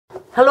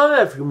Hello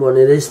everyone,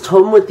 it is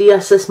Tom with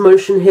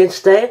TheSSMotion here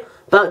today,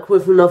 back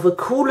with another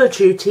Call of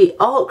Duty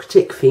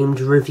Arctic themed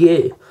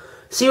review.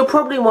 So you're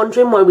probably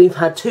wondering why we've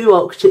had two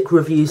Arctic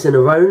reviews in a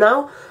row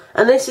now,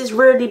 and this is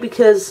really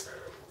because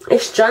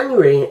it's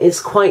January, it's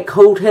quite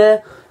cold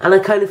here, and I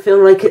kind of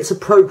feel like it's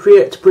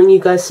appropriate to bring you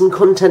guys some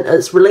content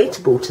that's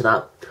relatable to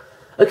that.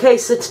 Okay,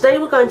 so today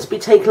we're going to be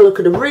taking a look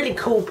at a really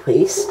cool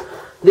piece.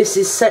 This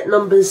is set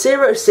number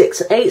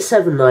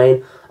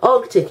 06879,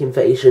 Arctic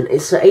Invasion.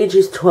 It's for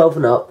ages 12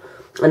 and up,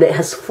 and it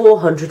has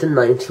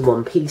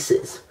 491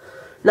 pieces.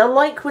 Now,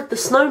 like with the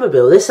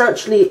snowmobile, this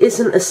actually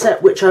isn't a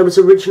set which I was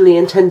originally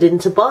intending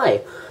to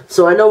buy.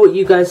 So I know what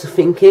you guys are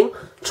thinking.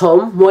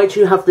 Tom, why do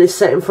you have this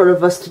set in front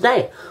of us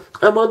today?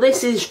 And well,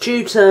 this is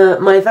due to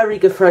my very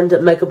good friend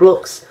at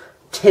Bloks,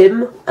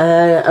 Tim.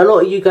 A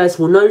lot of you guys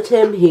will know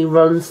Tim. He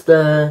runs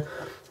the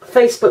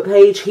Facebook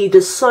page. He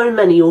does so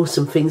many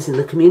awesome things in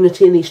the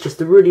community, and he's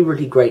just a really,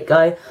 really great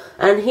guy.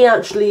 And he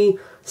actually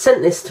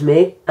sent this to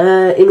me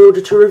in order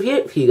to review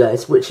it for you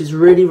guys, which is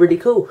really, really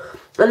cool.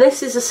 And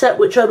this is a set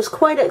which I was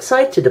quite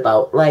excited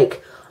about.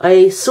 Like,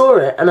 I saw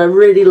it and I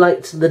really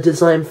liked the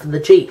design for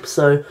the Jeep,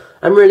 so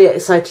I'm really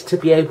excited to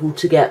be able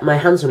to get my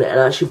hands on it and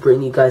actually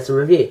bring you guys a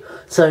review.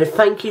 So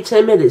thank you,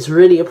 Tim, it is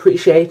really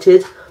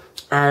appreciated,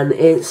 and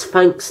it's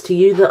thanks to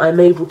you that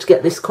I'm able to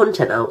get this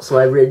content out, so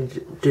I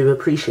really do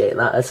appreciate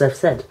that, as I've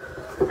said.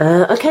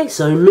 Okay,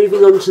 so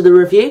moving on to the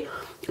review.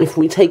 If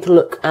we take a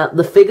look at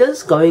the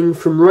figures, going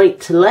from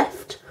right to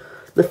left,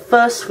 the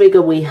first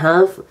figure we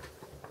have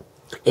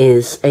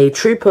is a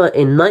trooper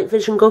in night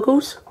vision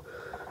goggles.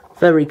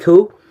 Very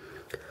cool.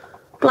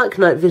 Black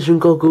night vision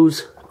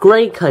goggles,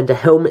 grey kind of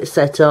helmet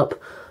setup,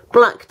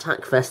 black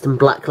tack vest and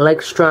black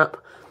leg strap.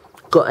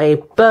 Got a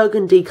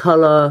burgundy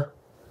colour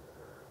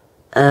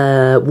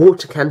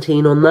water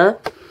canteen on there.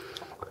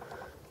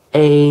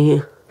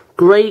 A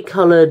grey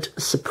coloured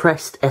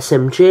suppressed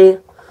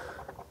SMG.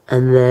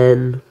 And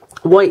then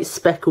white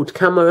speckled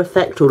camo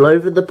effect all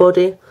over the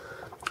body.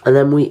 And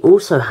then we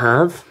also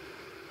have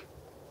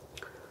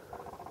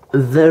a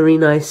very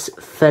nice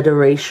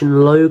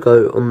Federation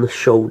logo on the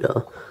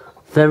shoulder.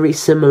 Very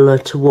similar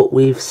to what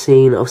we've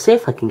seen. I'll see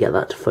if I can get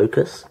that to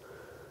focus.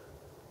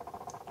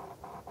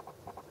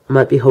 I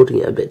might be holding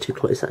it a bit too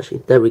close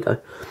actually. There we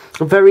go.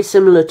 Very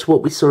similar to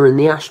what we saw in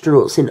the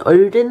astronauts in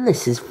Odin.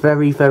 This is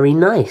very, very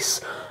nice.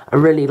 I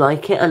really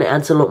like it, and it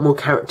adds a lot more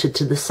character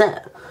to the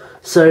set.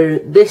 So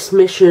this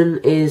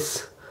mission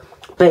is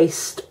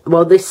based,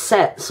 well, this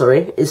set,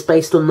 sorry, is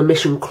based on the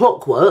mission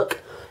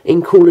Clockwork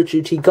in Call of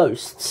Duty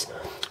Ghosts,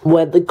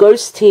 where the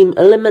Ghost team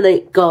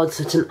eliminate guards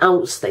at an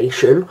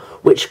outstation,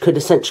 which could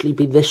essentially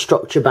be this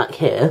structure back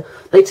here.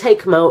 They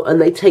take them out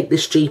and they take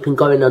this Jeep and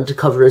go in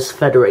undercover as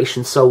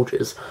Federation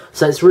soldiers.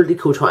 So it's really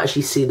cool to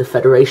actually see the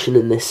Federation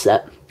in this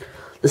set.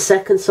 The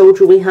second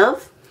soldier we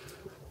have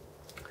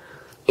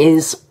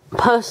is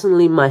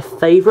personally my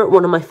favourite,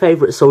 one of my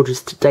favourite soldiers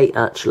to date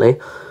actually.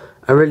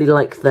 I really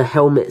like the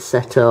helmet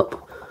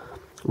setup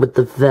with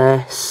the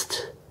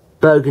vest,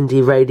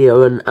 burgundy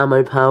radio and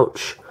ammo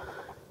pouch,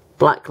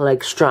 black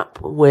leg strap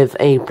with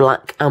a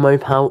black ammo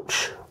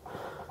pouch,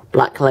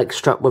 black leg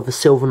strap with a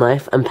silver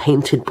knife and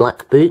painted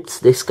black boots.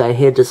 This guy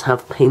here does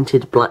have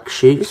painted black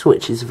shoes,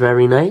 which is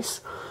very nice.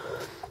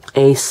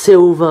 A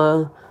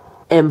silver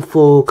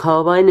M4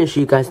 carbine. As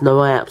you guys know,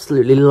 I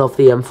absolutely love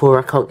the M4.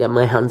 I can't get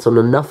my hands on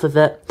enough of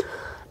it.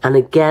 And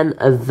again,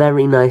 a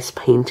very nice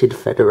painted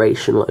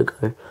Federation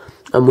logo.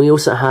 And we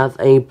also have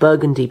a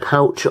burgundy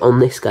pouch on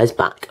this guy's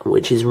back,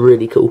 which is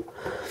really cool.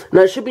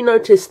 Now, it should be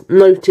noted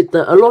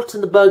that a lot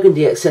of the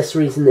burgundy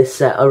accessories in this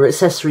set are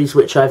accessories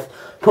which I've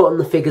put on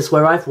the figures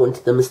where I've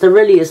wanted them, as there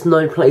really is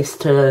no place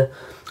to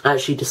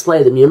actually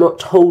display them. You're not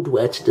told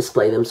where to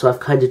display them, so I've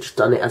kind of just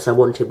done it as I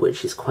wanted,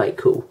 which is quite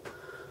cool.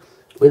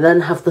 We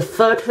then have the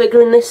third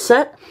figure in this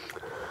set.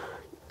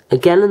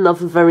 Again,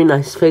 another very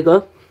nice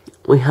figure.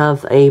 We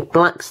have a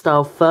black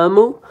style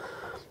thermal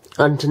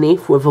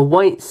underneath with a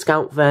white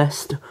scout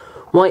vest,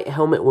 white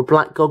helmet with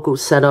black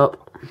goggles set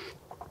up,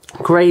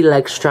 grey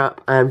leg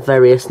strap and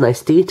various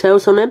nice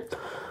details on him.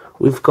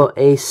 We've got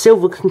a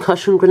silver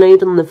concussion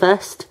grenade on the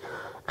vest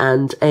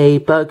and a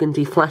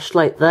burgundy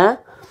flashlight there.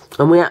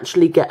 And we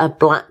actually get a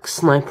black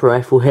sniper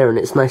rifle here, and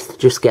it's nice to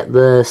just get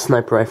the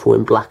sniper rifle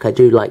in black. I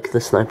do like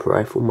the sniper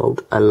rifle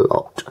mold a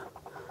lot.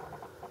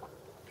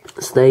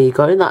 So there you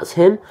go, that's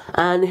him.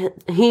 And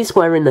he's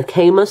wearing a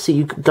Kamer, so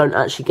you don't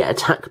actually get a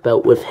tack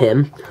belt with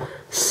him.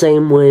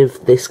 Same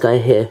with this guy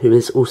here, who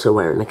is also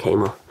wearing a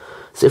Kamer.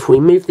 So if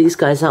we move these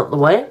guys out the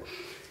way,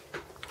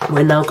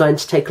 we're now going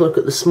to take a look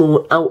at the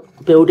small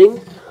outbuilding,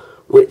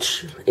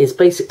 which is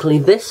basically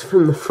this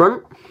from the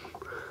front.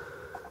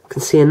 You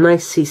can see a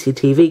nice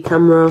CCTV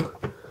camera,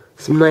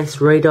 some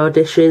nice radar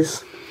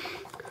dishes,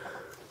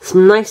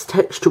 some nice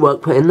texture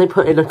work put in. They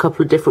put in a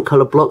couple of different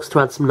colour blocks to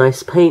add some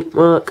nice paint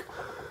work,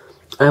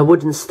 a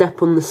wooden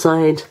step on the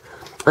side,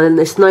 and then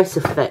this nice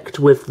effect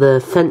with the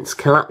fence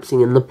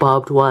collapsing and the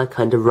barbed wire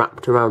kind of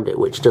wrapped around it,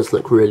 which does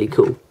look really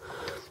cool.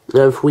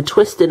 Now if we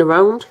twist it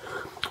around,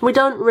 we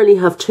don't really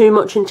have too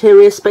much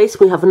interior space.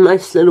 We have a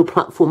nice little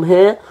platform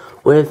here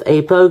with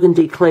a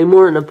burgundy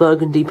claymore and a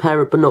burgundy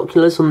pair of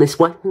binoculars on this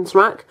weapons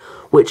rack,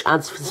 which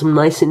adds for some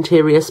nice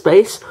interior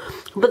space.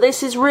 But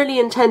this is really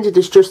intended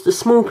as just a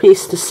small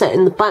piece to set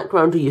in the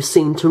background of your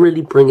scene to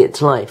really bring it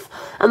to life.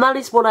 And that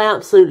is what I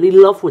absolutely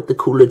love with the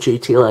Call of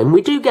Duty line.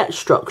 We do get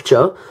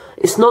structure.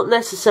 It's not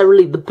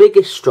necessarily the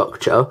biggest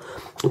structure,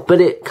 but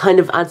it kind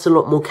of adds a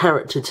lot more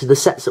character to the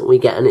sets that we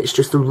get, and it's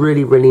just a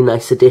really, really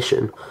nice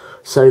addition.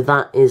 So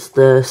that is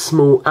the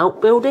small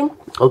outbuilding.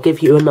 I'll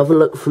give you another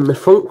look from the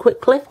front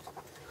quickly.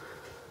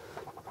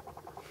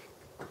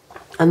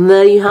 And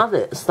there you have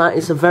it. So that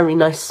is a very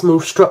nice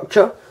small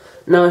structure.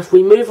 Now if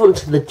we move on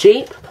to the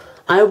Jeep,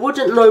 I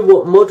wouldn't know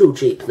what model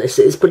Jeep this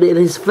is, but it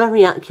is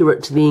very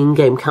accurate to the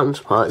in-game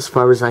counterpart as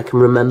far as I can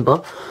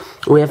remember.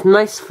 We have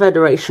nice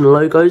Federation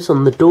logos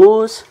on the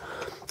doors.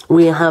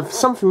 We have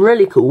something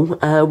really cool.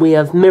 We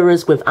have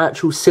mirrors with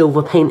actual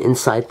silver paint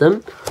inside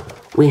them.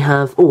 We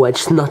have, oh, I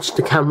just nudged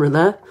the camera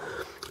there.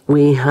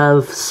 We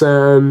have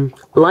some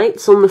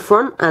lights on the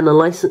front and a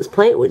license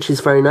plate, which is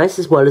very nice,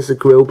 as well as a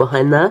grille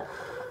behind there.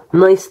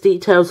 Nice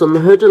details on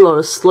the hood, a lot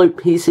of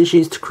slope pieces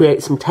used to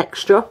create some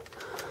texture.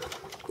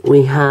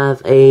 We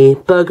have a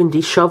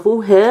burgundy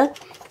shovel here.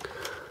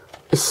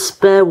 A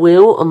spare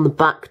wheel on the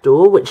back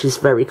door, which is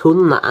very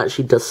cool, and that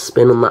actually does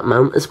spin on that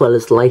mount, as well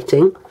as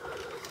lighting.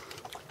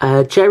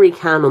 A jerry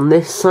can on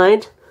this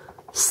side.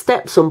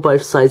 Steps on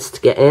both sides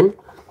to get in.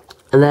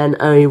 And then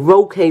a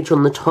roll cage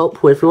on the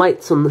top with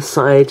lights on the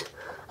side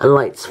and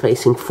lights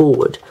facing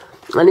forward.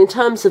 And in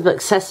terms of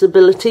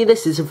accessibility,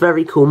 this is a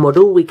very cool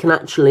model. We can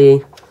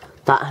actually...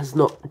 That has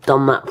not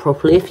done that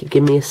properly. If you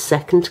give me a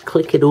second to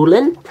click it all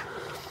in.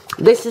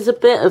 This is a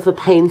bit of a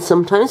pain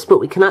sometimes, but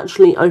we can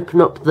actually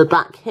open up the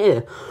back here,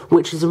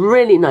 which is a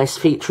really nice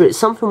feature. It's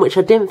something which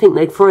I didn't think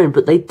they'd throw in,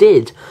 but they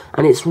did.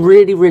 And it's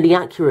really, really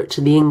accurate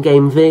to the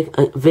in-game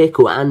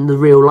vehicle and the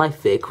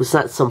real-life vehicles.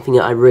 That's something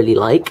that I really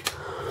like.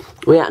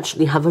 We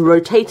actually have a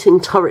rotating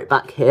turret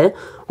back here,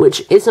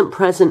 which isn't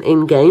present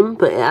in-game,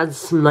 but it adds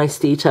some nice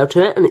detail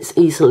to it, and it's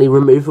easily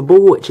removable,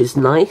 which is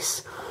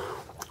nice.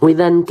 We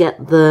then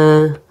get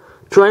the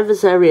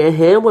driver's area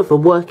here with a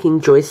working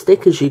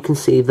joystick, as you can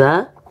see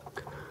there.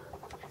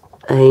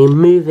 A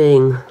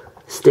moving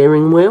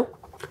steering wheel.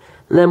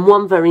 And then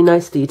one very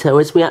nice detail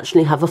is we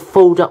actually have a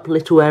fold-up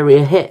little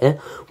area here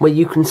where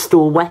you can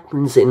store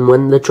weapons in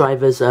when the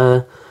drivers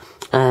are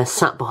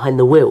sat behind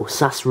the wheel.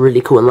 So that's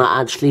really cool, and that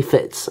actually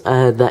fits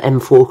the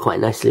M4 quite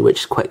nicely,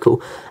 which is quite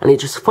cool. And it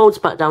just folds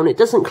back down. It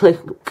doesn't click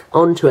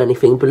onto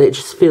anything, but it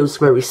just feels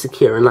very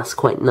secure, and that's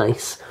quite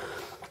nice.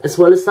 As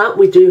well as that,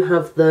 we do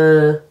have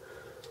the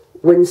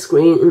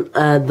windscreen,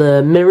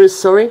 the mirrors,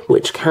 sorry,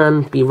 which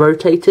can be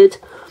rotated.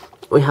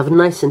 We have a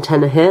nice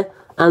antenna here,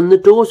 and the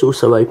doors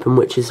also open,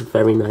 which is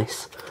very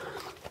nice.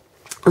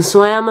 And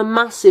so I am a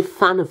massive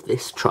fan of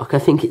this truck. I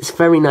think it's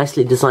very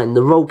nicely designed.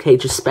 The roll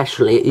cage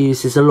especially, it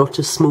uses a lot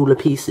of smaller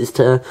pieces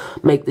to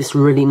make this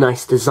really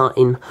nice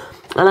design.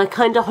 And I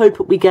kind of hope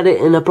that we get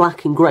it in a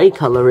black and grey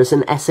colour as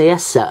an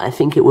SAS set. I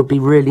think it would be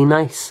really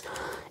nice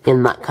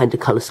in that kind of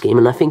colour scheme,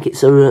 and I think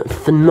it's a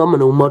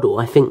phenomenal model.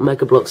 I think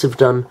Mega Bloks have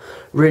done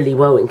really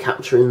well in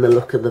capturing the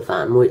look of the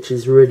van, which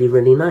is really,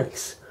 really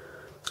nice.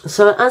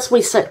 So as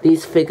we set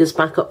these figures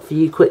back up for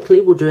you quickly,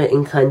 we'll do it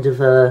in kind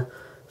of a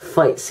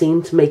fight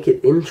scene to make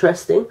it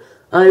interesting.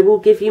 I will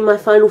give you my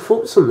final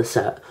thoughts on the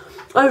set.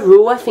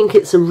 Overall, I think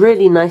it's a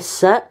really nice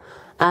set.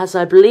 As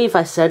I believe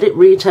I said, it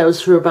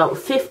retails for about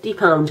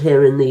 £50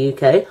 here in the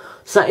UK,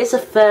 so that is a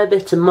fair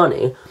bit of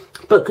money.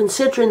 But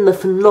considering the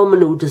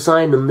phenomenal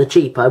design on the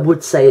Jeep, I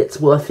would say it's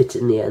worth it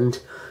in the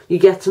end. You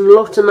get a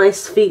lot of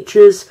nice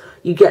features,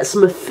 you get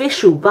some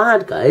official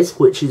bad guys,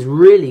 which is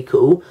really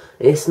cool.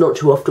 It's not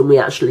too often we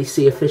actually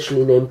see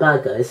officially named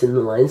bad guys in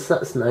the line, so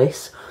that's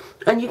nice.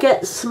 And you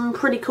get some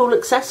pretty cool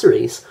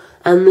accessories.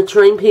 And the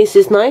terrain piece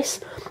is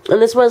nice.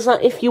 And as well as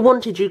that, if you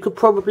wanted, you could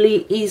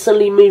probably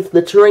easily move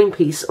the terrain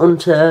piece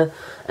onto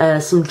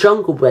some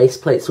jungle base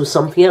plates or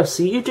something else.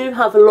 So you do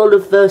have a lot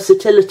of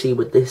versatility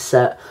with this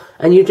set.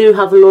 And you do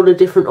have a lot of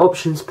different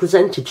options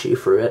presented to you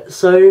for it.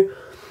 So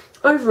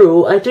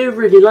overall, I do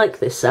really like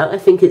this set. I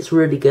think it's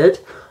really good.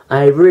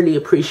 I really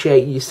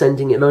appreciate you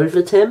sending it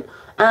over, Tim.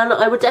 And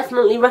I would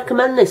definitely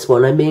recommend this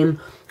one. I mean,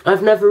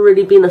 I've never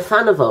really been a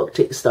fan of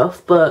Arctic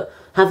stuff, but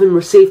having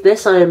received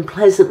this, I am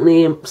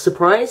pleasantly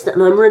surprised,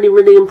 and I'm really,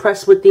 really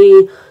impressed with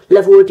the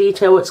level of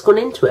detail that's gone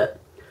into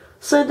it.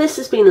 So this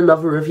has been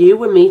another review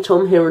with me,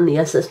 Tom, here on the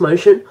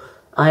TheSSMotion.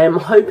 I am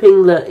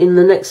hoping that in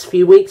the next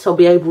few weeks I'll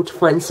be able to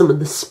find some of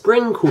the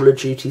spring Call of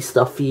Duty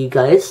stuff for you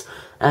guys.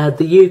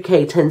 The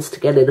UK tends to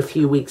get it a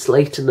few weeks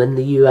later than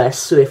the US,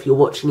 so if you're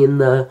watching in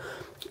the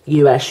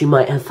US you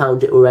might have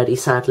found it already.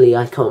 Sadly,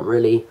 I can't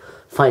really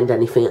find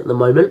anything at the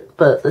moment,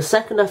 but the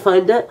second I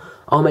find it,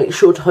 I'll make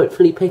sure to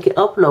hopefully pick it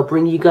up, and I'll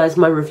bring you guys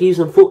my reviews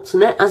and thoughts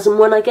on it as and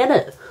when I get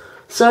it.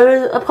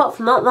 So apart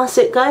from that, that's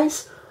it,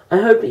 guys. I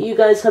hope that you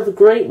guys have a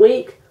great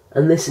week,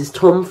 and this is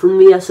Tom from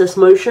the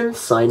TheSSMotion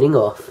signing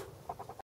off.